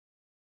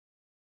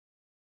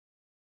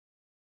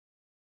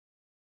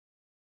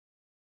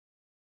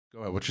Go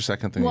ahead. What's your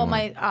second thing? Well,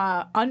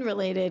 my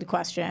unrelated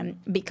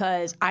question,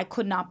 because I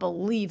could not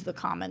believe the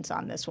comments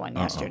on this one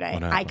yesterday.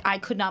 I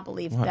could not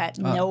believe that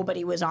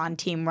nobody was on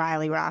Team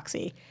Riley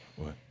Roxy.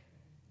 What?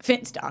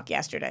 Finstock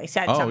yesterday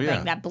said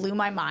something that blew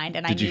my mind.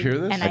 And Did you hear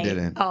this? And I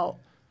didn't. Oh.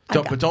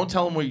 But don't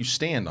tell him where you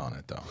stand on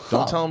it, though.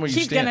 Don't tell him where you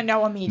stand. She's gonna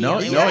know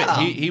immediately.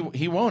 No,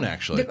 he won't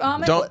actually.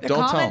 The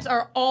comments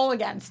are all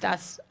against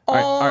us.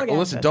 All against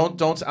listen, us.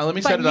 don't. Let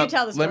me set it up.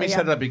 Tell the story, let me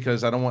set it up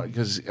because I don't want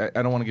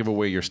to give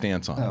away your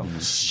stance on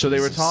it. So they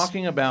were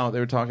talking about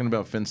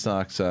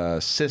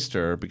Finstock's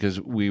sister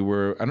because we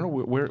were I don't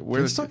know where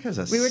Finstock has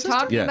a sister. We were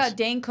talking about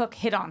Dane Cook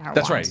hit on her.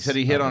 That's once. right. He said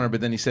he hit on her, but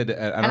then he said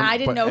I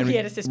didn't know he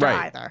had a sister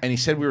either. And he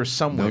said we were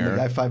somewhere. Known the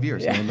guy 5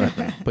 years.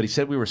 Yeah. But he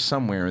said we were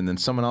somewhere, and then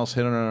someone else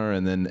hit on her,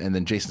 and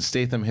then Jason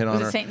Statham hit on her.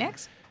 Was it St.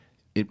 Nick's?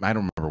 I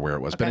don't remember where it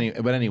was, Okay.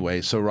 but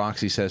anyway. So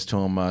Roxy says to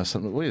him,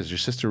 "Wait, is your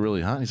sister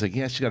really hot?" And he's like,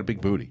 "Yeah, she got a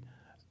big booty."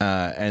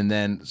 And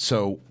then,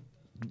 so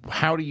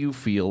how do you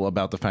feel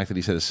about the fact that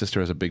he said his sister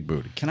has a big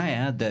booty? Can I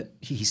add that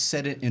he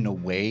said it in a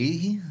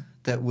way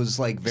that was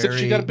like very. Said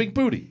she got a big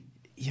booty.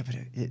 Yeah, but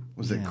it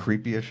Was it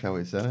creepy-ish how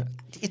he said it?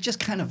 It just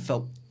kind of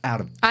felt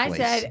out of place.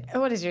 I said,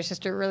 "What, is your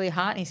sister really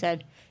hot?" And he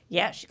said,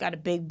 "Yeah, she got a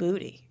big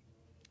booty."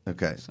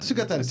 Okay, so you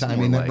got that Italian.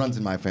 I mean, that runs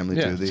in my family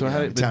too.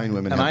 The Italian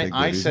women have big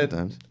booties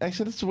sometimes. I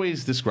said that's the way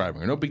he's describing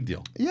her. No big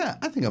deal. Yeah,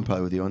 I think I'm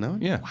probably with you on that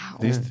one. Yeah. Wow.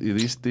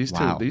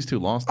 These two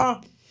lost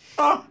it.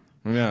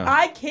 Yeah.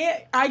 I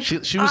can't.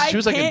 She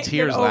was like in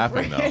tears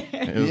laughing though.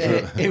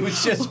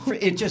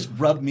 It just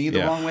rubbed me the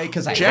wrong way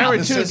because I Jared have a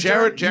too.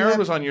 sister. Jared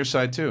was on your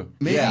side too.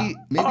 Maybe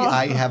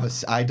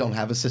I don't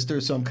have a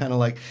sister, so I'm kind of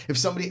like, if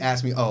somebody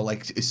asks me, oh,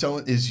 like is so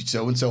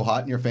and so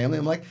hot in your family?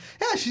 I'm like,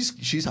 yeah,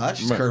 she's hot,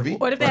 she's curvy.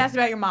 What if they asked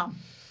about your mom?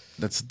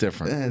 That's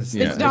different. It's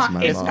not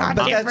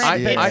different.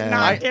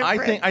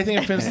 I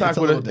think if Finstock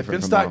would have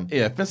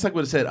Finstock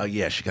would have said, "Oh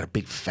yeah, she got a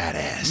big fat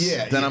ass."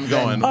 Yeah, then I'm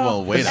going,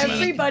 well, wait a minute.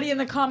 Everybody in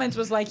the comments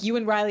was like, "You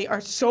and Riley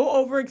are so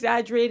over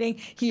exaggerating."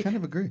 He kind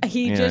of agree.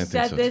 He just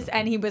said this,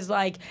 and he was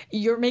like,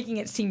 "You're making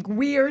it seem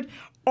weird."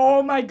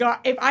 Oh my God!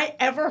 If I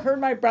ever heard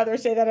my brother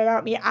say that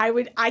about me, I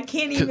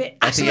can't even.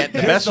 Actually,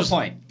 that's the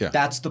point. Yeah.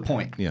 That's the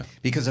point. Yeah.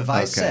 Because if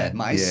I said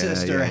my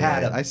sister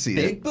had a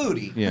big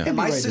booty, and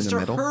my sister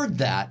heard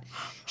that,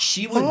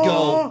 she would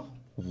go,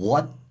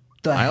 "What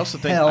the hell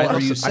are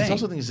you saying?" I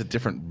also think it's a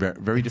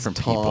very different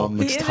Tom.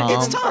 people. It's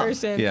It's Tom.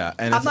 person. Yeah,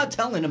 and I'm not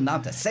telling him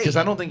not to say it. because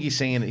I don't think he's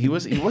saying it. He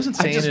wasn't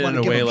saying just it in wanna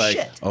a give way him like,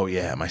 shit. "Oh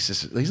yeah, my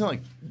sister." He's not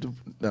like.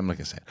 I'm not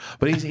gonna say it,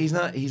 but he's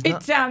not.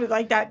 It sounded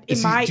like that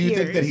in my ears. Do you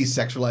think that he's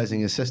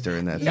sexualizing his sister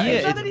in that? No, Yeah,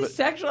 it's not that he's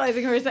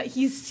sexualizing her. It's that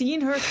he's seen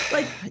her.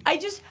 Like I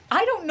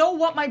don't know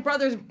what my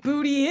brother's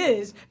booty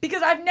is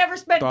because I've never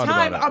spent Thought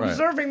time about it, right.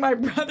 observing my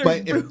brother's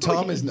But booty. if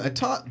Tom is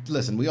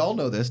listen, we all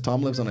know this.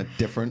 Tom lives on a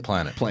different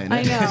Planet.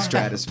 I know.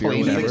 stratosphere,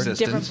 Plane of whatever. existence.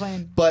 Different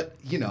plane. But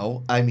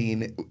I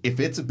mean, if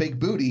it's a big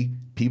booty,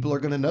 people are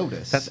going to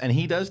notice. And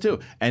he does too.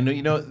 And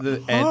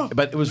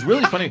but it was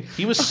really funny.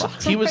 He was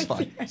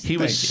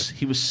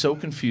so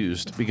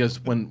confused because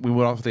when we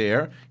went off the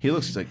air,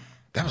 he's like,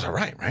 "That was all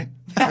right?" And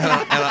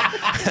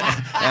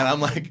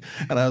I'm like,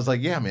 and I was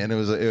like, "Yeah, man, it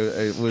was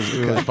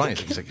funny."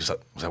 He's like, "Was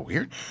that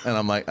weird?" And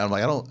I'm like, I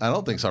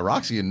don't think so.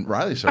 Roxy and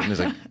Riley started. And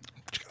he's like,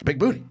 "She got a big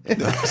booty."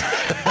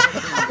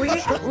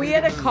 we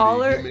had a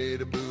caller.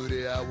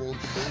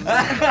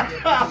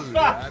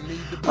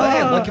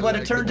 Look at what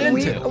it turned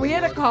into. We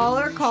had a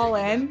caller call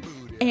in,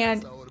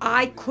 and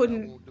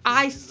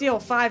I still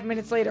 5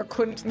 minutes later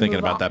couldn't move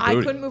about on. that I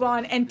booty. couldn't move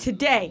on. And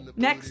today,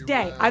 next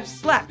day, I've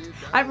slept.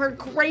 I've heard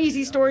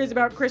crazy stories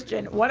about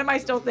Christian. What am I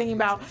still thinking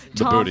about?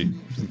 The booty.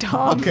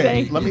 Tom Okay,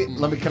 saying, let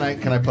me. Can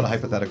I put a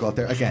hypothetical out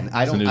there? Again,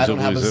 I don't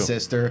have a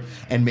sister,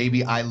 and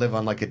maybe I live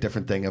on like a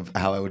different thing of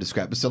how I would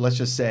describe it. So let's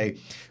just say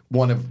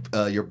one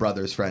of your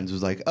brother's friends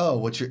was like, "Oh,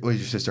 was your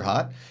sister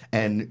hot?"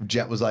 And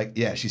Jet was like,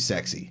 "Yeah, she's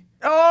sexy."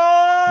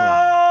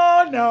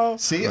 "Oh no."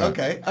 See,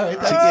 okay, all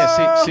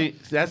right. See,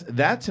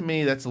 that to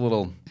me, that's a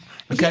little.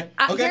 Okay.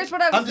 Here's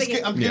what I was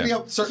thinking. I'm giving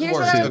out certain Here's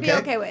words. what I would be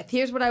okay with.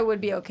 Here's what I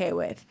would be okay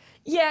with.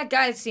 Yeah,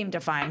 guys seem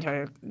to find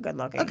her good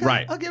looking. Okay,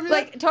 Right. I'll give you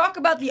Like, talk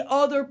about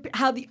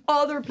how the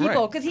other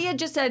people, because he had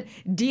just said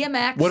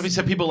DMX. What if he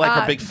said people like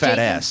her big fat Jason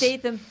ass?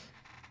 Statham.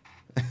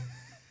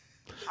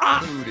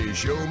 Booty,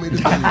 show me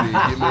the booty,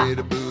 give me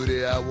the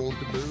booty, I want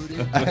the booty.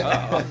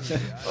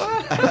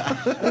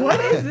 What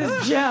is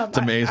this gem? It's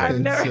amazing. I've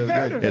never so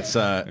heard good. of it. It's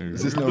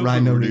Is this no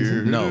rhyme, no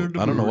reason? no,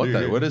 I don't know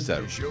what is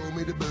that? Show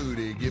me the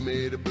booty, give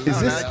me the booty. Is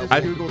this?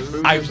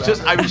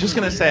 I was just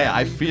gonna say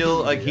I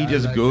feel like he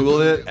just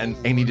Googled it and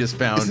he just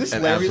found Is this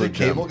an Larry the absolute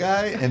gem. Cable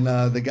Guy and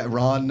the guy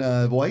Ron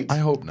White? I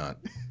hope not.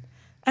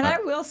 And I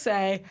will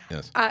say,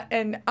 Yes.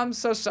 and I'm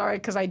so sorry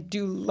because I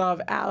do love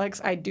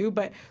Alex, I do,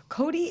 but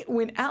Cody,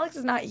 when Alex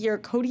is not here,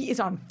 Cody is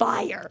on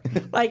fire.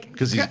 Like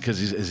Because his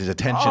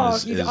attention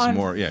he's is on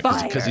more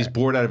fire. because he's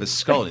bored out of his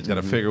skull. He's got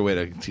to figure a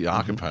way to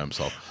occupy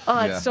himself.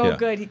 it's so Yeah.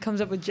 good. He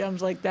comes up with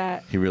gems like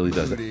that. He really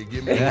does it.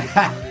 Give me the booty,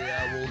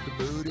 I want the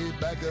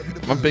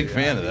I'm a big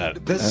fan of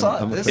that. This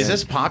song, is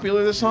this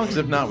popular, this song? Because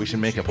if not, we should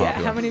make it popular.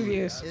 Yeah, how many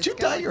views? Did you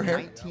dye your hair?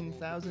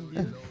 19,000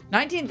 views.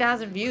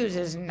 19,000 views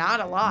is not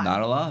a lot.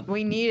 Not a lot.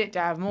 We need it to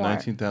have more.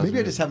 19,000. Maybe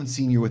I just haven't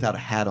seen you without a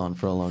hat on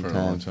for a long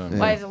time. Yeah.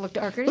 Why does it look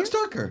darker? Looks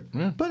darker,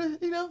 but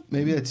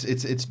maybe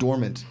it's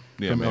dormant.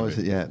 Yeah, maybe.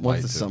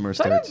 Once the summer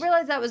So I starts. didn't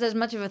realize that was as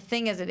much of a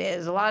thing as it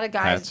is. A lot of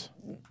guys. Hats.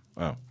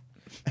 Oh.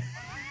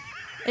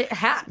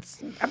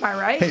 Hats. Am I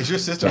right? Hey, is your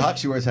sister hot?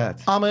 She wears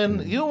hats. I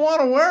mean, you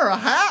want to wear a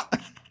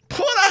hat?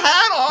 Put a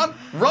hat on,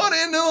 run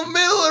into the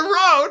middle of the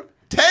road,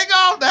 take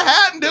off the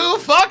hat, and do a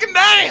fucking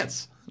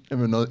dance.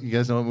 Ever know? You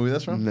guys know what movie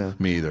that's from? No.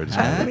 Me either.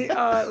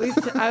 At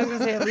least I was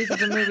gonna say at least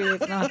it's a movie.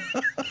 It's not.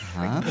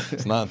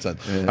 It's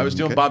nonsense. I was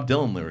doing Bob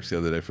Dylan lyrics the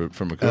other day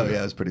from a Oh yeah,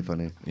 it was pretty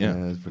funny. Yeah. It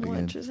was pretty What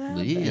good. just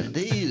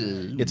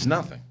happened? It's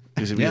nothing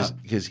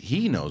because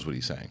he knows what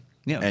he's saying.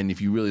 Yeah. And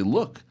if you really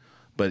look,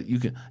 but you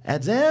can.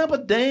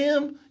 But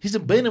damn, he's a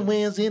bending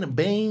wins in a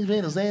bangs,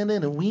 when it's land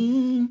in a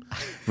weem.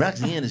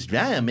 Roxy and his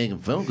dry making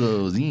phone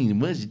calls. What you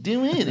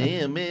doing?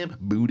 Yeah, man.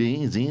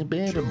 Booties in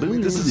bed.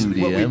 This is what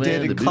we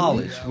did in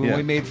college when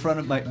we made fun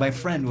of my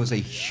friend was a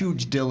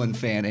huge Dylan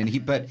fan, and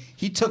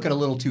he took it a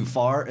little too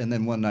far. And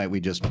then one night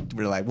we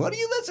were like, "What are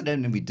you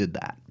listening?" And we did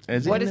that.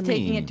 What does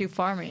taking it too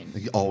far mean?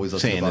 He always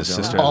Saying his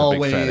sister.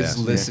 Always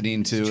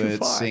listening to too it,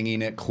 far.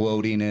 singing it,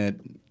 quoting it.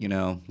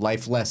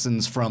 Life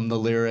lessons from the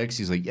lyrics.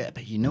 He's like, "Yeah,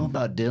 but you know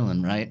about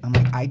Dylan, right?" I'm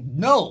like, "I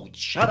know.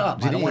 Shut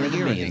up. I don't want to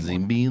hear it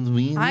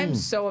anymore." I'm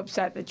so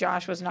upset that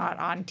Josh was not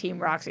on Team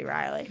Roxy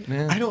Riley.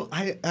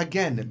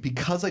 Again,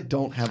 because I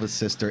don't have a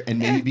sister, and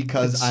maybe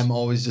because I'm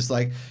always just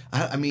like,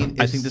 I mean,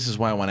 I think this is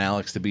why I want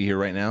Alex to be here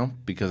right now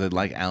because I'd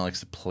like Alex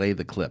to play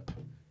the clip.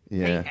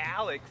 Yeah.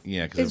 Alex.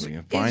 Yeah, because we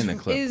can find the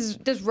clip.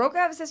 Does Roka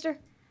have a sister?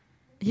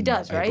 He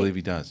does, right? I believe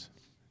he does.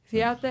 Is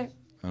he out there?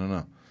 I don't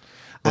know.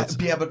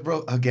 Yeah, but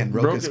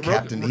Roka's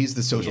captain. He's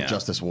the social yeah.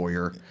 justice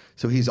warrior,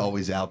 so he's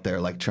always out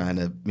there, like trying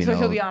to, So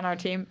he'll be on our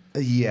team.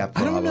 Yeah,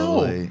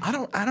 probably. I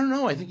don't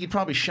know. I think he'd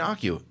probably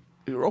shock you.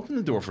 Open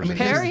the door for a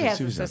second. Perry has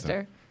a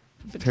sister.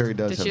 Terry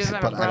does She doesn't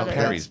have, have a but I don't.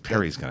 brother.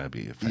 Perry's gonna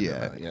be offended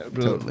Yeah, by that.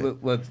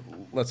 totally.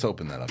 Let's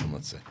open that up and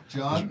let's see.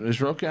 John? Is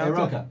Roka out there?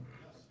 Roka.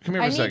 Come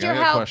here for I a need second. your I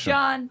got a help, question.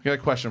 John. I got a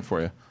question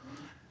for you.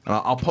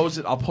 I'll pose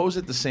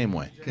it the same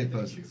way. Okay,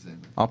 post it the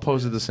same. I'll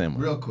pose it the same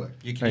way. Real quick.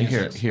 You Right,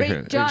 here.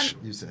 Wait, John,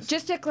 Use this.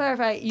 just to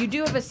clarify, you do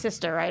have a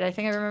sister, right? I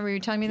think I remember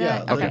you telling me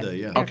that. Yeah, okay. Linda,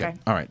 yeah. Okay.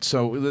 All right.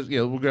 So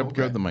we'll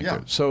grab the mic Yeah.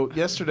 there. So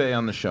yesterday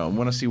on the show, I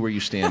want to see where you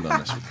stand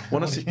on this.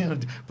 Want to see?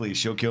 Please,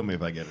 she'll kill me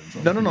if I get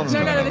in trouble. No.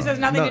 No, this has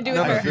nothing to do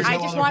with her. There's I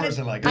no just other wanted,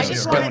 person like I us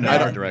just here. wanted Going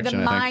in our the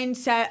direction, I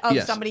mindset of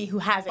Yes. somebody who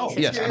has a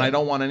sister. Yes, and I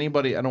don't want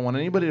anybody.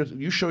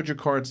 You showed your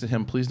cards to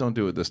him. Please don't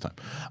do it this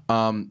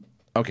time.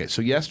 Okay,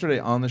 so yesterday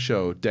on the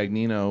show,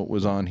 Dagnino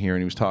was on here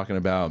and he was talking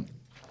about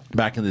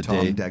back in the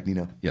Tom day.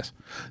 Dagnino. Yes,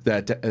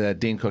 that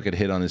Dane Cook had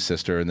hit on his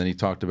sister, and then he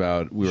talked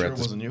about we were Sure at it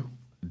this. wasn't you?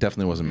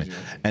 Definitely wasn't me.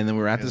 And then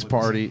we were at this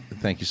party.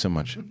 Thank you so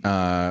much.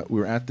 We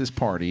were at this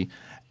party.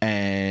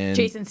 And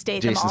Jason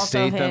Statham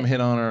also hit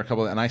on her a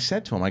couple, and I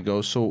said to him, I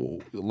go, so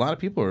a lot of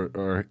people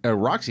are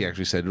Roxy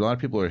actually said, a lot of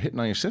people are hitting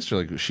on your sister,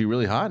 like, is she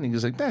really hot? And he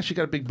was like, nah, she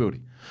got a big booty,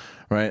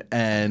 right?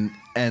 And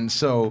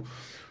so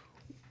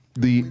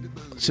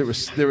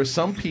there were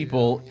some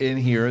people in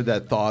here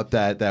that thought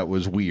that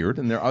was weird,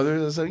 and there are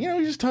others that said,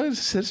 you just tell your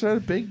sister had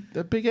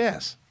a big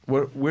ass.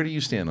 Where do you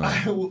stand on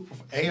that?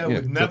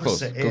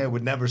 I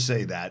would never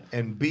say that,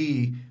 and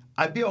B,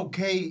 I'd be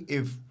okay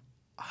if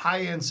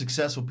high-end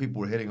successful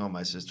people were hitting on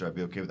my sister. I'd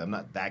be okay with that. I'm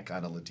not that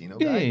kind of Latino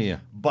guy. Yeah.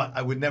 But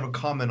I would never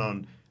comment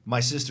on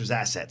my sister's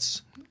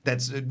assets.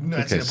 That's Okay,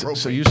 inappropriate.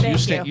 so you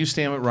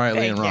stand with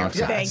Riley and Roxy.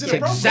 Thank you.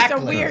 Exactly.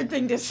 It's a weird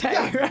thing to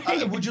say,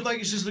 right? Would you like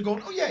your sister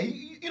going, oh, yeah,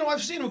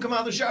 I've seen him come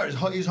out of the shower.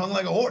 He's hung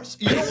like a horse.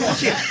 You don't want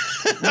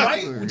that,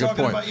 right? We're talking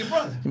point. about your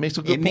brother. He makes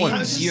a good It point.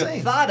 means you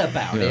thought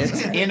about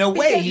it in a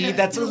way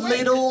that's a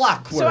little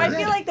awkward. So I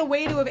feel like the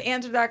way to have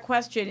answered that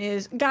question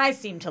is guys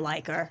seem to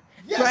like her.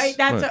 Yes. Right?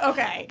 That's Right.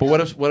 okay. But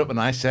what if? And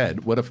I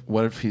said, what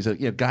if he's a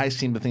guys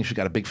seem to think she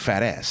got a big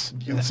fat ass.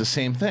 It's the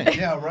same thing.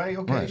 Yeah, right.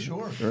 Okay, Right.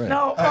 sure. Right.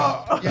 No.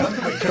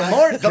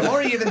 the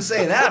more you even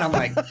say that, I'm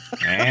like, nope.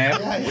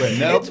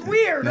 It's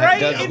weird, That right?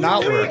 does It's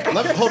not weird.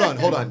 work.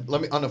 Hold on.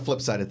 Let me on the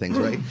flip side of things,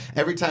 right?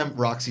 Every time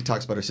Roxy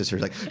talks about her sister,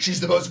 it's like she's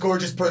the most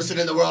gorgeous person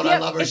in the world. I Yeah,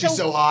 love her. it's She's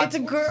so hot. It's a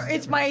girl.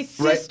 It's my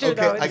Right? sister, Okay,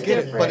 though. It's I get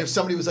different. it. But if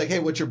somebody was like, "Hey,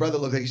 what's your brother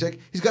look like?" She's like,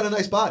 "He's got a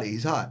nice body.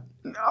 He's hot."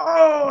 No,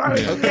 I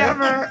would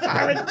never.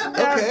 I would never.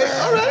 Okay,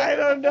 all right. I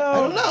don't know. I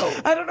don't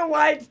know. I don't know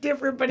why it's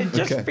different, but it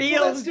just Okay. feels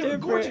Well, that's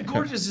different.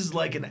 Gorgeous is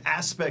like an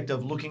aspect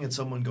of looking at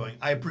someone going,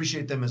 I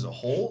appreciate them as a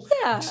whole.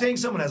 Yeah. Saying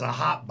someone has a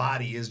hot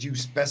body is you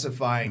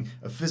specifying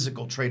a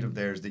physical trait of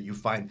theirs that you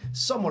find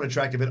somewhat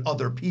attractive in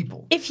other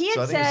people. If he So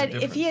I had think said,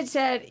 it's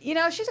a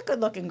difference. she's a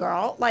good-looking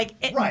girl, like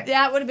Right.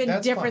 that would have been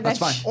That's different. fine. than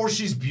That's fine. Or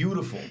she's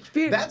beautiful.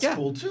 That's yeah.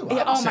 cool too. Yeah, I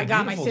would oh my say God,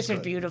 my beautiful's sister's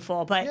good.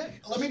 beautiful, but Yeah,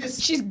 let me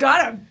just. she's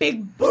got a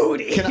big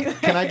booty.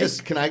 Can I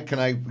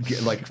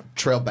get, like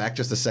trail back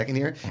just a second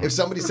here? If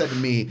somebody said to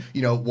me,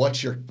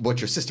 what's your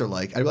sister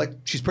like? I'd be like,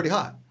 she's pretty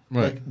hot.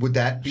 Right. Like, would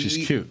that be?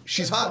 She's cute.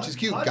 She's hot. She's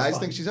cute. Guys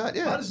think she's hot.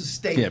 Yeah. Hot is a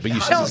statement. Yeah, but you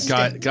Hot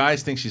said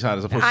guys think she's hot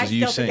as opposed to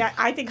you saying.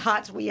 I think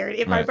hot's weird.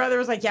 If my brother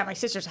was like, "Yeah, my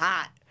sister's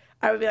hot,"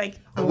 I would be like,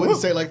 I wouldn't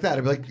say like that.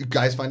 I'd be like,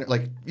 guys find her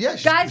like, yeah,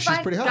 she's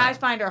pretty hot. Guys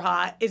find her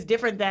hot is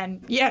different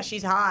than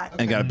she's hot.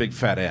 And got a big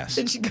fat ass.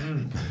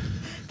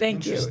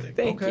 Thank you.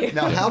 Thank you.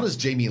 Now, how does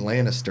Jamie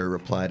Lannister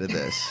reply to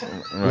this?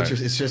 Right.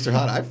 It's just her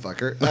hot. I'd fuck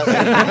her.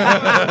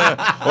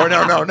 Or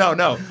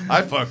no.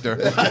 I fucked her.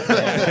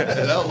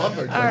 No,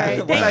 Lumberjack. All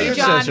right. Thank you,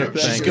 John.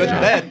 She's good in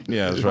bed.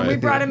 Yeah, that's When we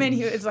right. brought him in,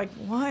 he was like,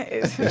 "What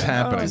is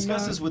happening?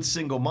 Discuss this with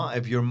single mom.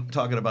 If you're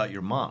talking about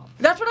your mom.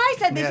 That's what I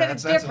said. They said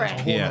it's that's different.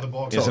 a whole Yeah, other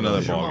ballgame. it's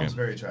another Your mom's ballgame.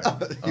 very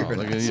attractive. Oh,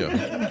 look at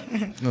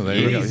you. No, there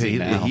you go. Easy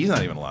now. He's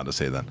not even allowed to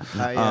say that.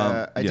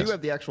 I yes. do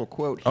have the actual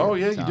quote here. Oh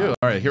yeah, you do. All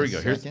right, here we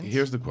go. Seconds.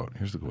 Here's the quote.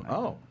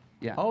 Oh.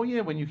 Yeah. Oh yeah,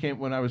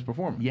 when I was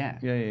performing. Yeah.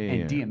 Yeah.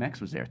 And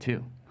DMX was there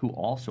too, who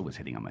also was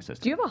hitting on my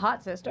sister. Do you have a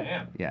hot sister?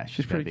 Yeah,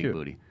 she's got a pretty big cute.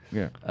 booty.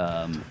 Yeah.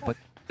 But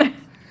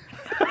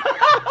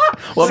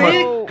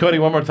Cody,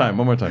 one more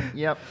time.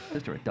 Yep.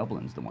 sister at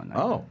Dublin's the one. That,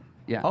 Oh.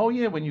 Yeah. Oh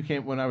yeah,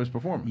 when I was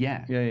performing.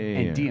 Yeah. Yeah.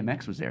 And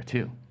DMX was there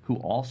too, who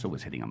also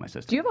was hitting on my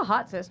sister. Do you have a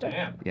hot sister?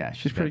 Yeah,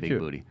 she's got a pretty big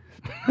cute. booty.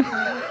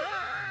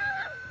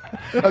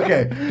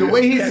 Okay, the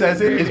way he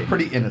says it is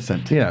pretty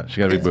innocent. Yeah,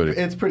 she got a big booty.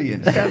 It's pretty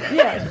innocent.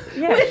 Yeah,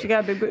 she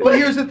got a big booty. But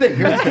here's the thing.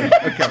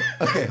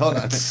 Okay, hold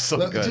on. so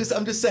Look, good.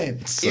 I'm just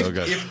saying. So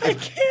good.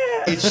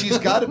 If she's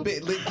got a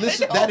big,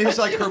 listen, that is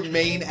like her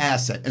main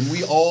asset, and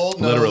we all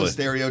know Literally. the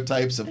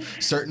stereotypes of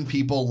certain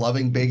people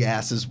loving big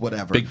asses,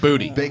 whatever. Big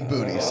booty. Big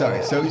booty.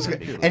 Sorry. So he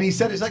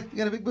said he's like, you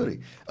got a big booty.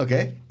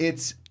 Okay,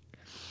 It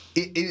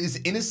is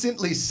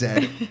innocently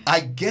said. I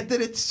get that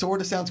it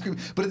sort of sounds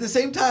creepy, but at the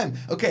same time,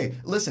 okay,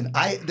 listen.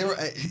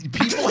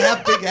 People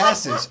have big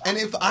asses, and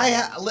if I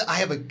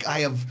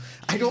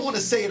don't want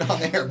to say it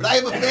on air, but I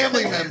have a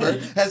family member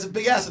has a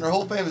big ass, and her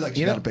whole family's like,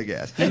 she got a big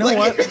ass. You know Like,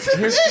 what? it's a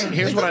thing.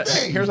 Here's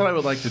It's what I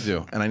would like to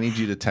do, and I need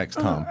you to text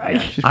Tom.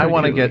 She's I pretty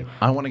want to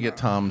good get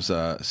Tom's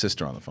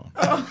sister on the phone.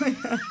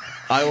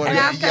 I want And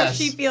to. ask how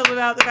she feels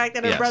about the fact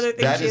that her Yes. brother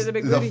thinks That she is has a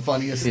big the booty.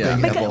 funniest Yeah.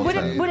 thing But of all would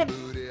time. it, would it,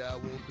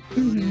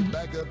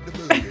 Back up the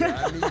booty.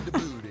 I need the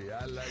booty.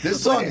 I like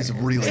This song is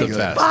really It's the good.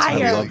 best.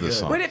 Fire. I love this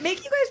song. Would it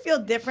make you guys feel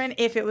different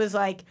if it was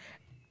like,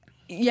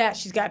 yeah,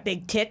 she's got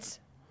big tits?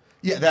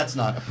 Yeah, that's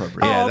not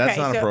appropriate. Yeah, Oh, that's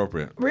okay, not so-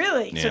 appropriate.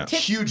 Really? Yeah. So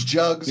tits. Huge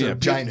jugs or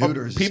giant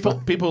hooters. is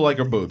fine. People like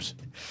her boobs.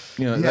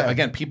 You know, Yeah.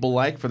 again, people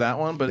like for that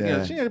one, but you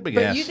know, she got a big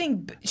But ass. you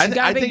think I she's th-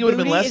 got I a big think it would've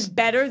been booty less- is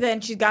better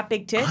than she's got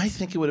big tits? I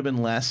think it would have been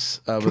less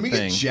of Can a we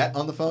thing. get Jet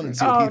on the phone and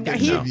see Oh, what he no,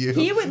 thinks of you?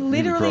 he would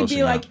literally be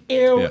grossing like, out.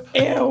 ew,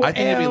 Yeah. ew, I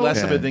think it'd be ew.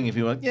 less of a Yeah. thing if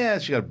you went, yeah,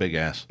 she got a big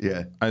ass.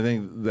 Yeah. I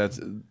think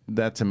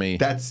that to me.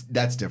 That's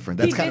different.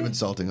 That's He's kind of in-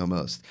 insulting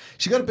almost.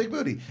 She got a big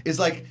booty. It's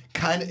like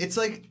it's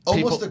like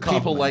almost a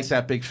compliment. people like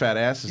that big fat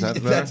ass. Is that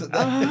That's,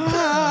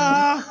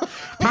 better?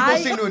 people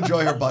seem to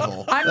enjoy her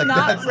butthole. I'm Like,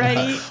 not that's-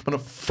 ready. I'm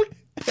gonna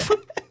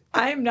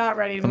I'm not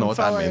ready to know move what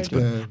that forward. means,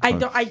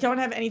 but- I don't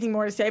have anything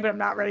more to say, but I'm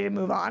not ready to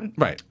move on.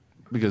 right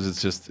because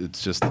it's just.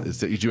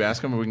 Did you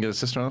ask him if we can get a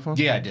sister on the phone?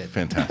 Yeah, I did.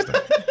 Fantastic.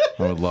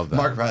 I would love that.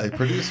 Mark Riley,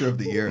 producer of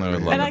the year. I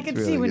would love And it. I could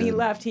It's see really when he good.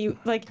 left, he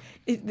like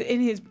in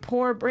his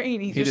poor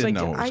brain, he's He just didn't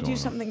like, know did what was I do going on.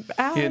 something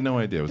bad? He had no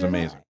idea. It was Did I-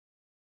 amazing.